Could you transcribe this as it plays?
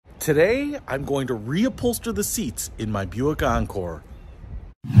Today, I'm going to reupholster the seats in my Buick Encore.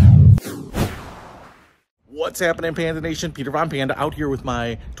 What's happening, Panda Nation? Peter Von Panda out here with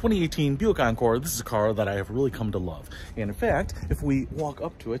my 2018 Buick Encore. This is a car that I have really come to love. And in fact, if we walk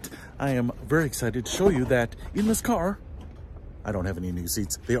up to it, I am very excited to show you that in this car, I don't have any new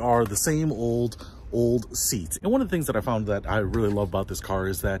seats. They are the same old seats. And one of the things that I found that I really love about this car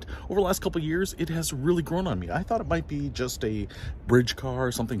is that over the last couple of years, it has really grown on me. I thought it might be just a bridge car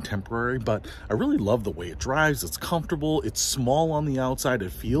or something temporary, but I really love the way it drives. It's comfortable. It's small on the outside.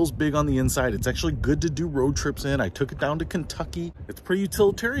 It feels big on the inside. It's actually good to do road trips in. I took it down to Kentucky. It's pretty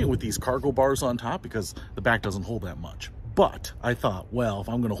utilitarian with these cargo bars on top because the back doesn't hold that much. But I thought, well, if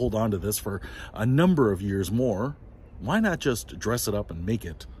I'm going to hold on to this for a number of years more, why not just dress it up and make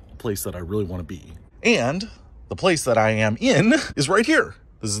it a place that I really want to be? And the place that I am in is right here.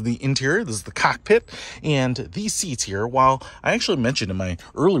 This is the interior, this is the cockpit, and these seats here, while I actually mentioned in my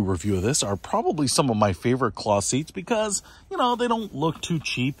early review of this, are probably some of my favorite cloth seats because, you know, they don't look too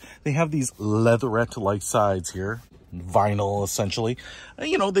cheap. They have these leatherette-like sides here. Vinyl, essentially.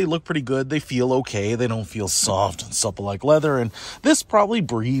 You know, they look pretty good. They feel okay. They don't feel soft and supple like leather. And this probably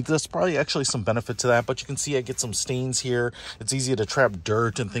breathes. There's probably actually some benefit to that. But you can see I get some stains here. It's easy to trap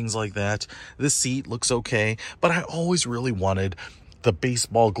dirt and things like that. This seat looks okay. But I always really wanted the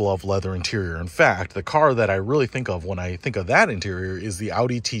baseball glove leather interior. In fact, the car that I really think of when I think of that interior is the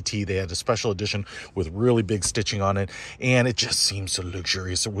Audi TT. They had a special edition with really big stitching on it, and it just seems so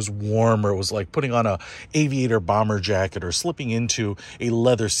luxurious. It was warmer. It was like putting on a aviator bomber jacket or slipping into a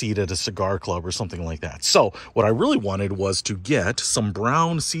leather seat at a cigar club or something like that. So what I really wanted was to get some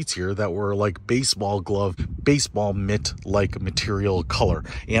brown seats here that were like baseball glove, baseball mitt-like material color.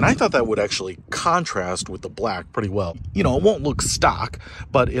 And I thought that would actually contrast with the black pretty well. You know, it won't look stock,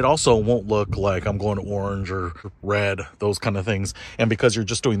 but it also won't look like I'm going orange or red, those kind of things. And because you're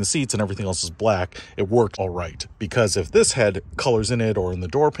just doing the seats and everything else is black, it worked all right. Because if this had colors in it or in the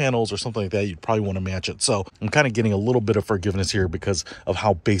door panels or something like that, you'd probably want to match it. So I'm kind of getting a little bit of forgiveness here because of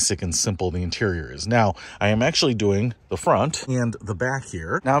how basic and simple the interior is. Now, I am actually doing the front and the back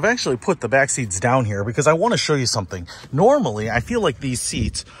here. Now, I've actually put the back seats down here because I want to show you something. Normally, I feel like these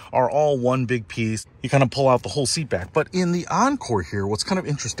seats are all one big piece. You kind of pull out the whole seat back. But in the Encore here, what's kind of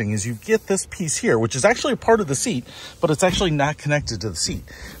interesting is you get this piece here, which is actually a part of the seat, but it's actually not connected to the seat.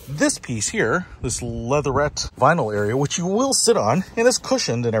 This piece here, this leatherette vinyl area, which you will sit on, and is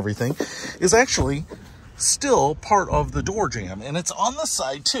cushioned and everything, is actually still part of the door jamb, and it's on the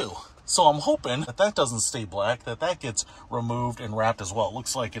side too. So I'm hoping that that doesn't stay black, that gets removed and wrapped as well. It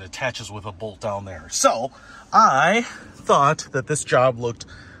looks like it attaches with a bolt down there. So I thought that this job looked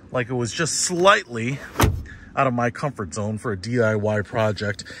like it was just slightly out of my comfort zone for a DIY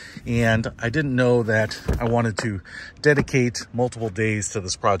project, and I didn't know that I wanted to dedicate multiple days to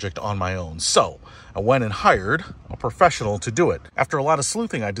this project on my own. So I went and hired a professional to do it. After a lot of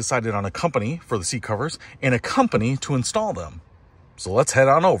sleuthing, I decided on a company for the seat covers and a company to install them. So let's head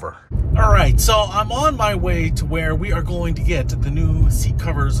on over. All right, so I'm on my way to where we are going to get the new seat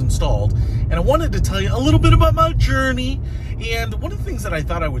covers installed. And I wanted to tell you a little bit about my journey. And one of the things that I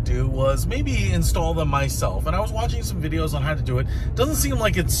thought I would do was maybe install them myself. And I was watching some videos on how to do it. Doesn't seem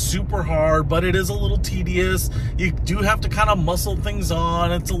like it's super hard, but it is a little tedious. You do have to kind of muscle things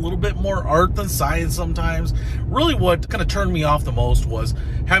on. It's a little bit more art than science sometimes. Really what kind of turned me off the most was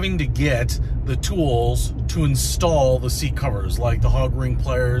having to get the tools to install the seat covers, like the hog ring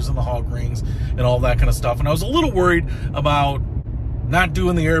pliers and the hog rings and all that kind of stuff. And I was a little worried about not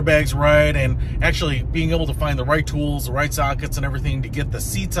doing the airbags right and actually being able to find the right tools, the right sockets and everything to get the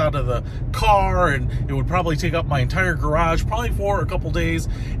seats out of the car, and it would probably take up my entire garage, probably for a couple days.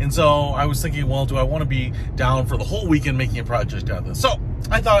 And so I was thinking, well, do I want to be down for the whole weekend making a project out of this? So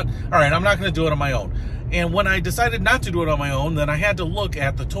I thought, all right, I'm not going to do it on my own. And when I decided not to do it on my own, then I had to look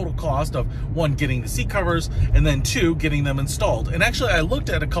at the total cost of, one, getting the seat covers, and then two, getting them installed. And actually, I looked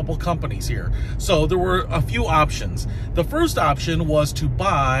at a couple companies here. So there were a few options. The first option was to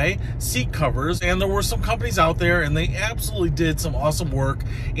buy seat covers, and there were some companies out there, and they absolutely did some awesome work,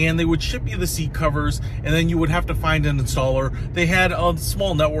 and they would ship you the seat covers, and then you would have to find an installer. They had a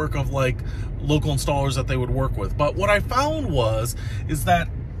small network of like local installers that they would work with. But what I found is that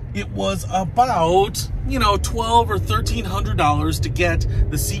it was about you know, $1,200 or $1,300 to get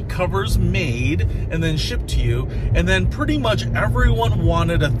the seat covers made and then shipped to you. And then pretty much everyone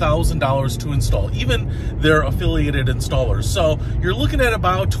wanted $1,000 to install, even their affiliated installers. So you're looking at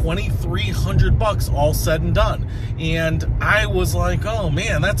about $2,300 all said and done. And I was like, oh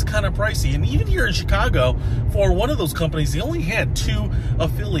man, that's kind of pricey. And even here in Chicago, for one of those companies, they only had 2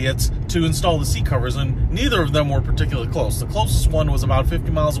 affiliates to install the seat covers, and neither of them were particularly close. The closest one was about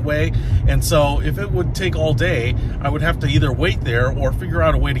 50 miles away, and so if it would take all day, I would have to either wait there or figure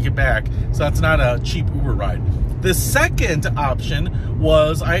out a way to get back. So that's not a cheap Uber ride. The second option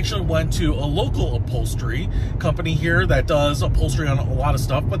was I actually went to a local upholstery company here that does upholstery on a lot of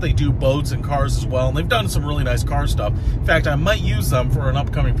stuff, but they do boats and cars as well, and they've done some really nice car stuff. In fact, I might use them for an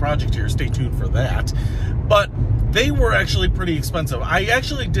upcoming project here. Stay tuned for that. But they were actually pretty expensive. I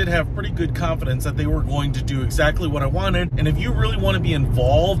actually did have pretty good confidence that they were going to do exactly what I wanted. And if you really want to be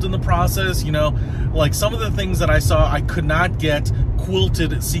involved in the process, you know, like some of the things that I saw, I could not get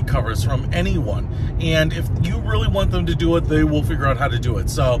quilted seat covers from anyone. And if you really want them to do it, they will figure out how to do it.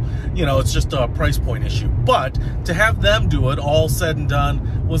 So, you know, it's just a price point issue. But to have them do it, all said and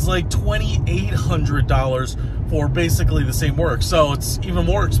done, was like $2,800 for basically the same work. So it's even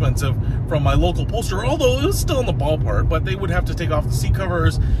more expensive from my local upholsterer, although it was still in the ballpark, but they would have to take off the seat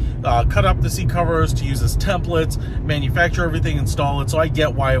covers, cut up the seat covers to use as templates, manufacture everything, install it. So I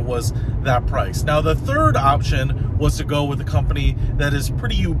get why it was that price. Now, the third option was to go with a company that is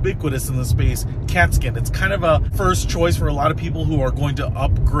pretty ubiquitous in the space, Katzkin. It's kind of a first choice for a lot of people who are going to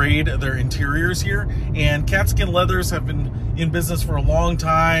upgrade their interiors here. And Katzkin leathers have been in business for a long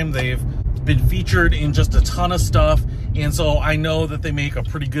time. They've been featured in just a ton of stuff, and so I know that they make a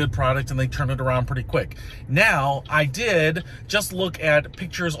pretty good product and they turn it around pretty quick. Now, I did just look at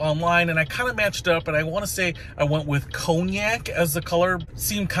pictures online and I kind of matched up, and I want to say I went with cognac as the color.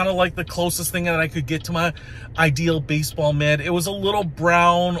 Seemed kind of like the closest thing that I could get to my ideal baseball mitt. It was a little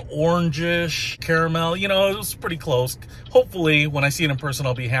brown, orangish, caramel, you know, it was pretty close. Hopefully, when I see it in person,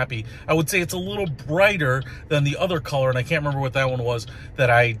 I'll be happy. I would say it's a little brighter than the other color, and I can't remember what that one was that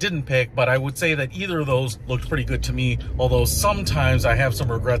I didn't pick, but I would say that either of those looked pretty good to me, although sometimes I have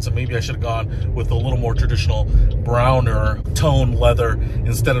some regrets and maybe I should have gone with a little more traditional browner tone leather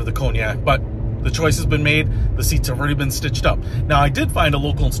instead of the cognac. But the choice has been made. The seats have already been stitched up. Now, I did find a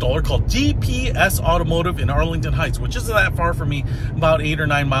local installer called DPS Automotive in Arlington Heights, which isn't that far from me, about 8 or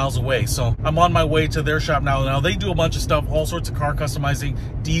 9 miles away. So I'm on my way to their shop now. Now, they do a bunch of stuff, all sorts of car customizing,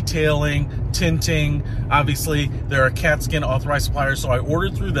 detailing, tinting. Obviously, they're a Katzkin authorized supplier, so I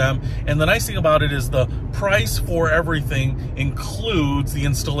ordered through them. And the nice thing about it is the price for everything includes the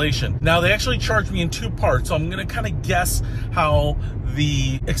installation. Now, they actually charge me in 2 parts, so I'm going to kind of guess how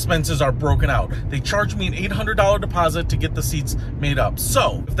the expenses are broken out. They charge me an $800 deposit to get the seats made up.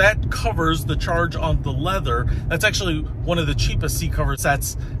 So if that covers the charge on the leather, that's actually one of the cheapest seat cover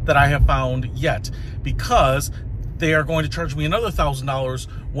sets that I have found yet, because they are going to charge me another $1,000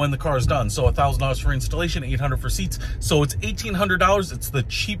 when the car is done. So $1,000 for installation, $800 for seats. So it's $1,800. It's the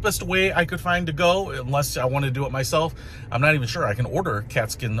cheapest way I could find to go, unless I want to do it myself. I'm not even sure I can order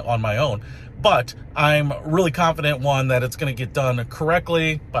Katzkin on my own. But I'm really confident, one, that it's going to get done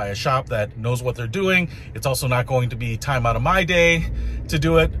correctly by a shop that knows what they're doing. It's also not going to be time out of my day to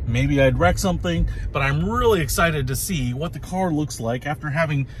do it. Maybe I'd wreck something, but I'm really excited to see what the car looks like after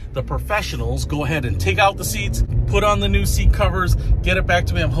having the professionals go ahead and take out the seats, put on the new seat covers, get it back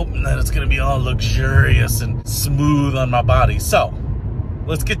to me. I'm hoping that it's going to be all luxurious and smooth on my body. So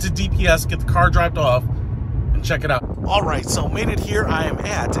let's get to DPS, get the car dropped off, and check it out. All right, so made it here. I am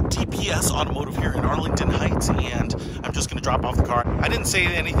at DPS Automotive here in Arlington Heights, and I'm just going to drop off the car. I didn't say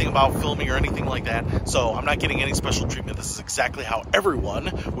anything about filming or anything like that, so I'm not getting any special treatment. This is exactly how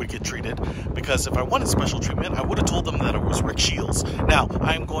everyone would get treated, because if I wanted special treatment, I would have told them that it was Rick Shields. Now,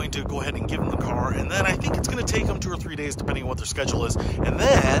 I'm going to go ahead and give them the car, and then I think it's going to take them 2 or 3 days, depending on what their schedule is, and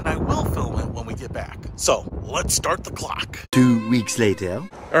then I will film it when we get back. So, let's start the clock. 2 weeks later.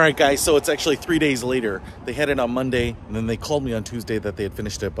 All right, guys, so it's actually 3 days later. They had it on Monday, and then they called me on Tuesday that they had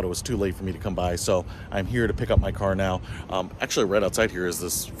finished it, but it was too late for me to come by. So I'm here to pick up my car now. Actually, right outside here is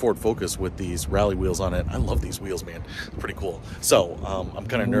this Ford Focus with these rally wheels on it. I love these wheels, man. It's pretty cool. So I'm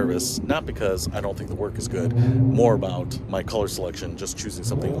kind of nervous, not because I don't think the work is good, more about my color selection, just choosing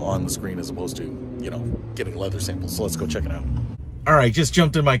something on the screen as opposed to, you know, getting leather samples. So let's go check it out. All right, just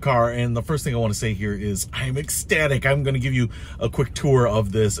jumped in my car, and the first thing I want to say here is I'm ecstatic. I'm going to give you a quick tour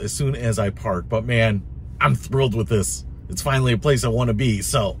of this as soon as I park, but man, I'm thrilled with this. It's finally a place I want to be,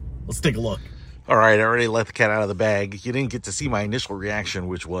 so let's take a look. All right, I already let the cat out of the bag. You didn't get to see my initial reaction,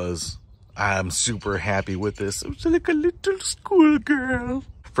 which was, I'm super happy with this. It was like a little schoolgirl.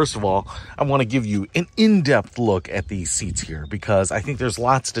 First of all, I want to give you an in-depth look at these seats here because I think there's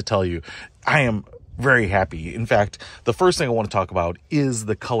lots to tell you. I am very happy. In fact, the first thing I want to talk about is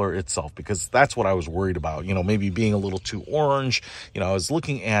the color itself, because that's what I was worried about, you know, maybe being a little too orange. You know, I was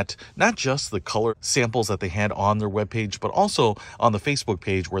looking at not just the color samples that they had on their webpage, but also on the Facebook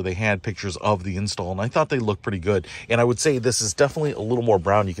page where they had pictures of the install, and I thought they looked pretty good. And I would say this is definitely a little more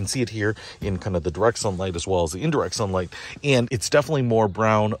brown. You can see it here in kind of the direct sunlight as well as the indirect sunlight, and it's definitely more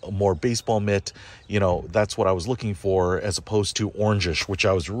brown, more baseball mitt. You know, that's what I was looking for, as opposed to orangish, which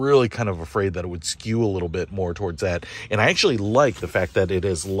I was really kind of afraid that it would skew a little bit more towards that. And I actually like the fact that it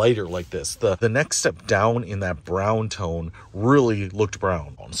is lighter like this. The next step down in that brown tone really looked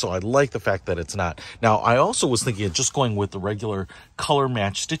brown. So I like the fact that it's not. Now, I also was thinking of just going with the regular color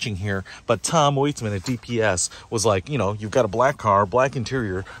match stitching here, but Tom Waitsman at DPS was like, you know, you've got a black car, black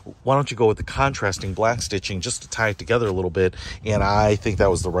interior, why don't you go with the contrasting black stitching just to tie it together a little bit? And I think that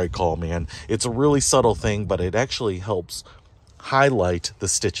was the right call, man. It's a really subtle thing, but it actually helps highlight the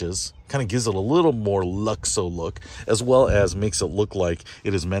stitches, kind of gives it a little more luxo look, as well as makes it look like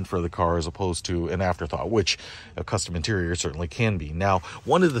it is meant for the car as opposed to an afterthought, which a custom interior certainly can be. Now,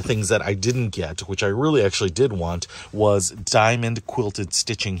 one of the things that I didn't get, which I really actually did want, was diamond quilted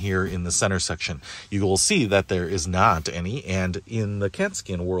stitching here in the center section. You will see that there is not any, and in the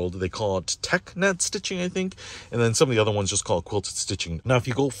Katzkin world, they call it tech net stitching, I think, and then some of the other ones just call it quilted stitching. Now, if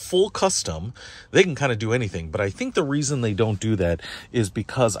you go full custom, they can kind of do anything, but I think the reason they don't do that is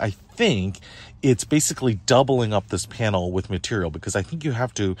because I think it's basically doubling up this panel with material, because I think you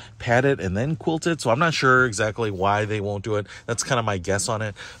have to pad it and then quilt it. So I'm not sure exactly why they won't do it. That's kind of my guess on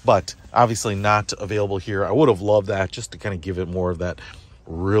it, but obviously not available here. I would have loved that just to kind of give it more of that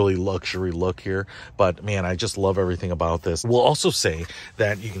really luxury look here, but man, I just love everything about this. We'll also say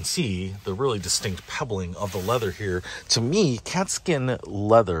that you can see the really distinct pebbling of the leather here. To me, Katzkin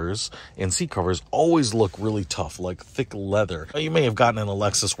leathers and seat covers always look really tough, like thick leather. You may have gotten an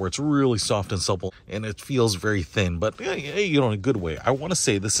Lexus where it's really soft and supple and it feels very thin, but you know, in a good way. I want to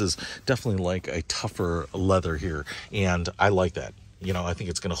say this is definitely like a tougher leather here, and I like that. You know, I think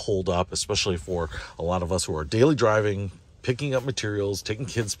it's going to hold up, especially for a lot of us who are daily driving, picking up materials, taking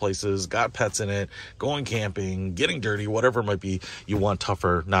kids places, got pets in it, going camping, getting dirty, whatever it might be. You want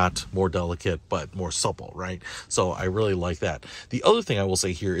tougher, not more delicate, but more supple, right? So I really like that. The other thing I will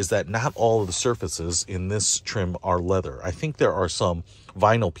say here is that not all of the surfaces in this trim are leather. I think there are some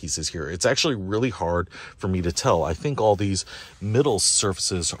vinyl pieces here. It's actually really hard for me to tell. I think all these middle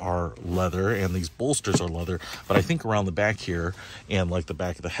surfaces are leather and these bolsters are leather, but I think around the back here and like the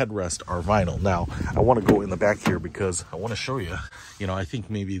back of the headrest are vinyl. Now, I want to go in the back here because I want to show you, you know, I think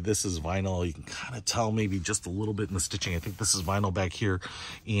maybe this is vinyl. You can kind of tell maybe just a little bit in the stitching. I think this is vinyl back here,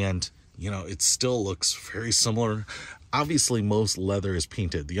 and you know, it still looks very similar. Obviously, most leather is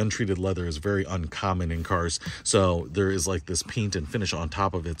painted. The untreated leather is very uncommon in cars. So there is like this paint and finish on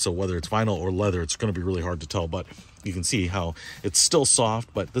top of it. So whether it's vinyl or leather, it's going to be really hard to tell. But you can see how it's still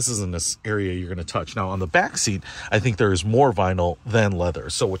soft, but this isn't this area you're going to touch. Now, on the back seat, I think there is more vinyl than leather.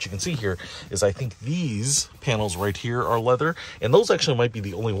 So what you can see here is I think these panels right here are leather, and those actually might be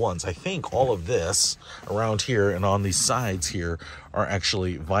the only ones. I think all of this around here and on these sides here are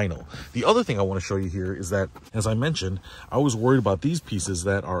actually vinyl. The other thing I want to show you here is that, as I mentioned, I was worried about these pieces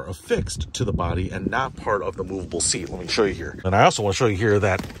that are affixed to the body and not part of the movable seat. Let me show you here. And I also want to show you here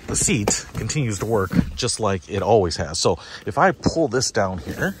that the seat continues to work just like it always has. So if I pull this down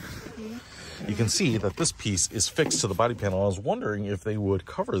here, you can see that this piece is fixed to the body panel. I was wondering if they would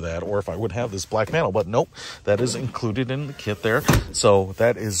cover that or if I would have this black panel, but nope, that is included in the kit there. So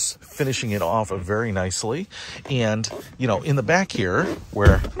that is finishing it off very nicely. And, you know, in the back here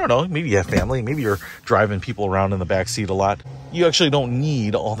where, I don't know, maybe you have family, maybe you're driving people around in the back seat a lot, you actually don't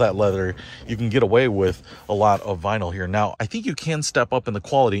need all that leather. You can get away with a lot of vinyl here. Now, I think you can step up in the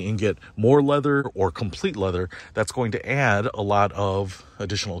quality and get more leather or complete leather. That's going to add a lot of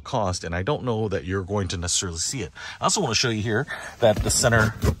additional cost, and I don't know that you're going to necessarily see it. I also want to show you here that the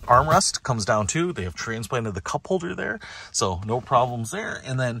center armrest comes down too. They have transplanted the cup holder there, so no problems there.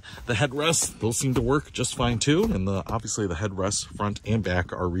 And then the headrests, those seem to work just fine too. And obviously the headrests front and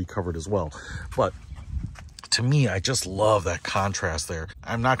back are recovered as well. But to me, I just love that contrast there.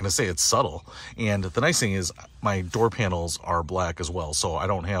 I'm not going to say it's subtle. And the nice thing is my door panels are black as well. So I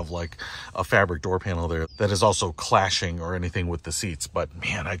don't have like a fabric door panel there that is also clashing or anything with the seats. But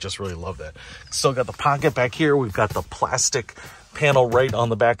man, I just really love that. Still got the pocket back here. We've got the plastic panel right on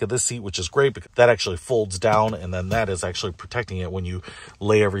the back of this seat, which is great because that actually folds down, and then that is actually protecting it when you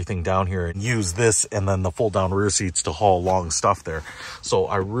lay everything down here and use this and then the fold down rear seats to haul long stuff there. So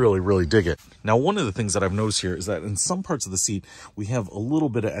I really dig it. Now, one of the things that I've noticed here is that in some parts of the seat, we have a little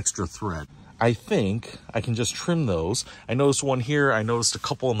bit of extra thread. I think I can just trim those. I noticed one here. I noticed a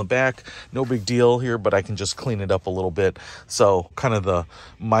couple in the back. No big deal here, but I can just clean it up a little bit. So kind of the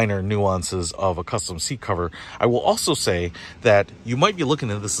minor nuances of a custom seat cover. I will also say that you might be looking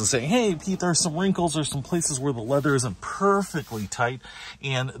at this and saying, hey, Pete, there's some wrinkles. There's some places where the leather isn't perfectly tight.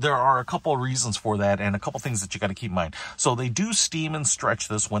 And there are a couple of reasons for that and a couple things that you got to keep in mind. So they do steam and stretch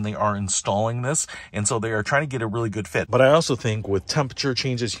this when they are installing this. And so they are trying to get a really good fit. But I also think with temperature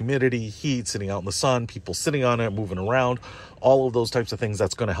changes, humidity, heat, sitting out in the sun, people sitting on it, moving around, all of those types of things,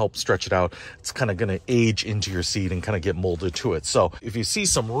 that's going to help stretch it out. It's kind of going to age into your seat and kind of get molded to it. So if you see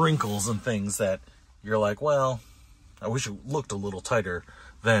some wrinkles and things that you're like, well, I wish it looked a little tighter,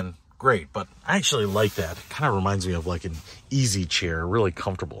 then great. But I actually like that. It kind of reminds me of like an easy chair, really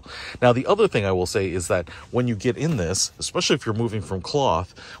comfortable. Now, the other thing I will say is that when you get in this, especially if you're moving from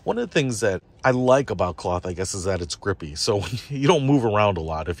cloth, one of the things that I like about cloth, I guess, is that it's grippy. So you don't move around a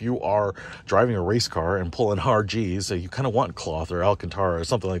lot. If you are driving a race car and pulling hard G's, you kind of want cloth or Alcantara or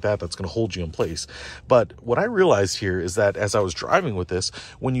something like that that's going to hold you in place. But what I realized here is that as I was driving with this,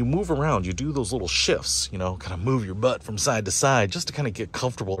 when you move around, you do those little shifts, you know, kind of move your butt from side to side just to kind of get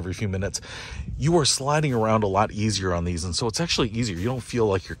comfortable every few minutes. You are sliding around a lot easier on these. And so it's actually easier. You don't feel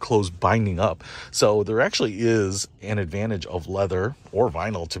like your clothes binding up. So there actually is an advantage of leather or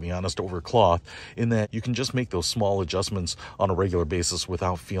vinyl, to be honest, over cloth, in that you can just make those small adjustments on a regular basis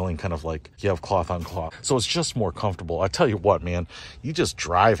without feeling kind of like you have cloth on cloth. So it's just more comfortable. I tell you what, man, you just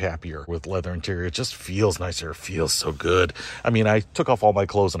drive happier with leather interior. It just feels nicer. It feels so good. I mean, I took off all my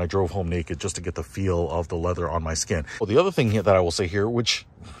clothes and I drove home naked just to get the feel of the leather on my skin. Well, the other thing that I will say here, which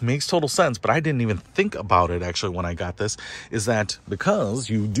makes total sense, but I didn't even think about it actually when I got this, is that because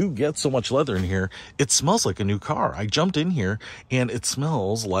you do get so much leather in here, it smells like a new car. I jumped in here and it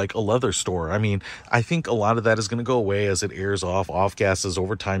smells like a leather store. I mean, I think a lot of that is going to go away as it airs off gases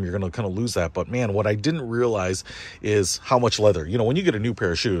over time. You're going to kind of lose that. But man, what I didn't realize is how much leather, you know, when you get a new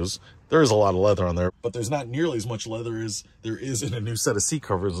pair of shoes, there is a lot of leather on there, but there's not nearly as much leather as there is in a new set of seat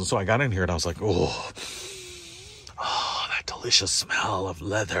covers. And so I got in here and I was like, oh, that delicious smell of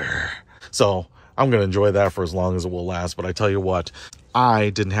leather. So I'm going to enjoy that for as long as it will last. But I tell you what, I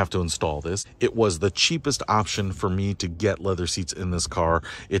didn't have to install this. It was the cheapest option for me to get leather seats in this car.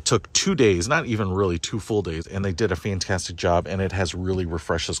 It took 2 days, not even really 2 full days, and they did a fantastic job, and it has really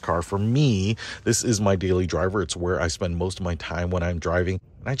refreshed this car. For me, this is my daily driver. It's where I spend most of my time when I'm driving.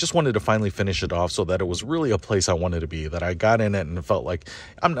 And I just wanted to finally finish it off so that it was really a place I wanted to be, that I got in it and it felt like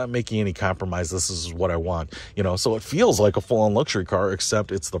I'm not making any compromise. This is what I want, you know. So it feels like a full-on luxury car,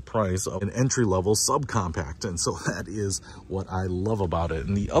 except it's the price of an entry-level subcompact. And so that is what I love about it.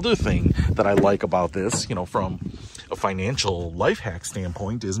 And the other thing that I like about this, you know, from a financial life hack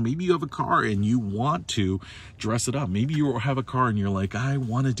standpoint, is maybe you have a car and you want to dress it up. Maybe you have a car and you're like, I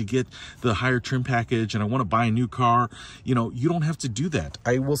wanted to get the higher trim package and I want to buy a new car. You know, you don't have to do that.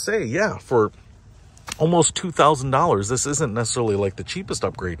 I will say, yeah, for almost $2,000, this isn't necessarily like the cheapest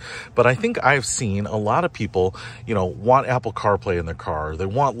upgrade, but I think I've seen a lot of people, you know, want Apple CarPlay in their car. They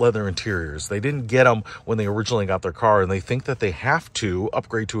want leather interiors. They didn't get them when they originally got their car, and they think that they have to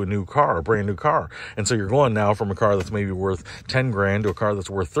upgrade to a new car, a brand new car. And so you're going now from a car that's maybe worth 10 grand to a car that's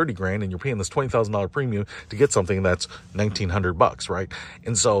worth 30 grand, and you're paying this $20,000 premium to get something that's 1,900 bucks, right?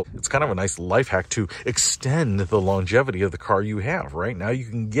 And so it's kind of a nice life hack to extend the longevity of the car you have, right? Now you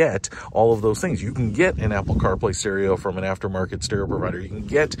can get all of those things. You can get an Apple CarPlay stereo from an aftermarket stereo provider. You can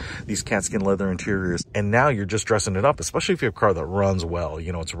get these Katzkin leather interiors, and now you're just dressing it up, especially if you have a car that runs well.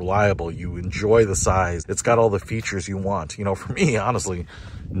 You know, it's reliable. You enjoy the size. It's got all the features you want. You know, for me, honestly,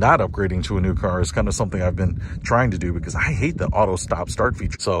 not upgrading to a new car is kind of something I've been trying to do because I hate the auto stop start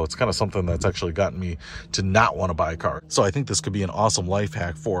feature. So it's kind of something that's actually gotten me to not want to buy a car. So I think this could be an awesome life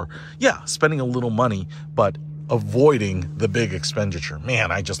hack for, yeah, spending a little money, but avoiding the big expenditure.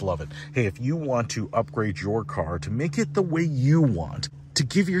 Man, I just love it. Hey, if you want to upgrade your car to make it the way you want, to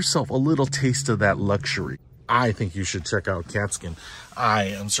give yourself a little taste of that luxury, I think you should check out Katzkin. I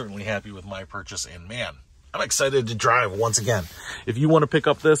am certainly happy with my purchase, and man, I'm excited to drive once again. If you want to pick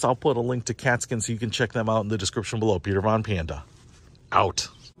up this, I'll put a link to Katzkin so you can check them out in the description below. Peter Von Panda, out.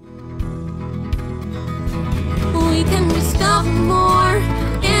 We can discover more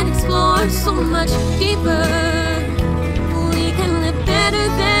and explore so much deeper. We can live better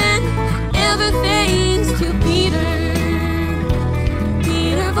than ever, thanks to Peter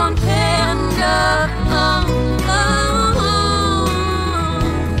Von Panda.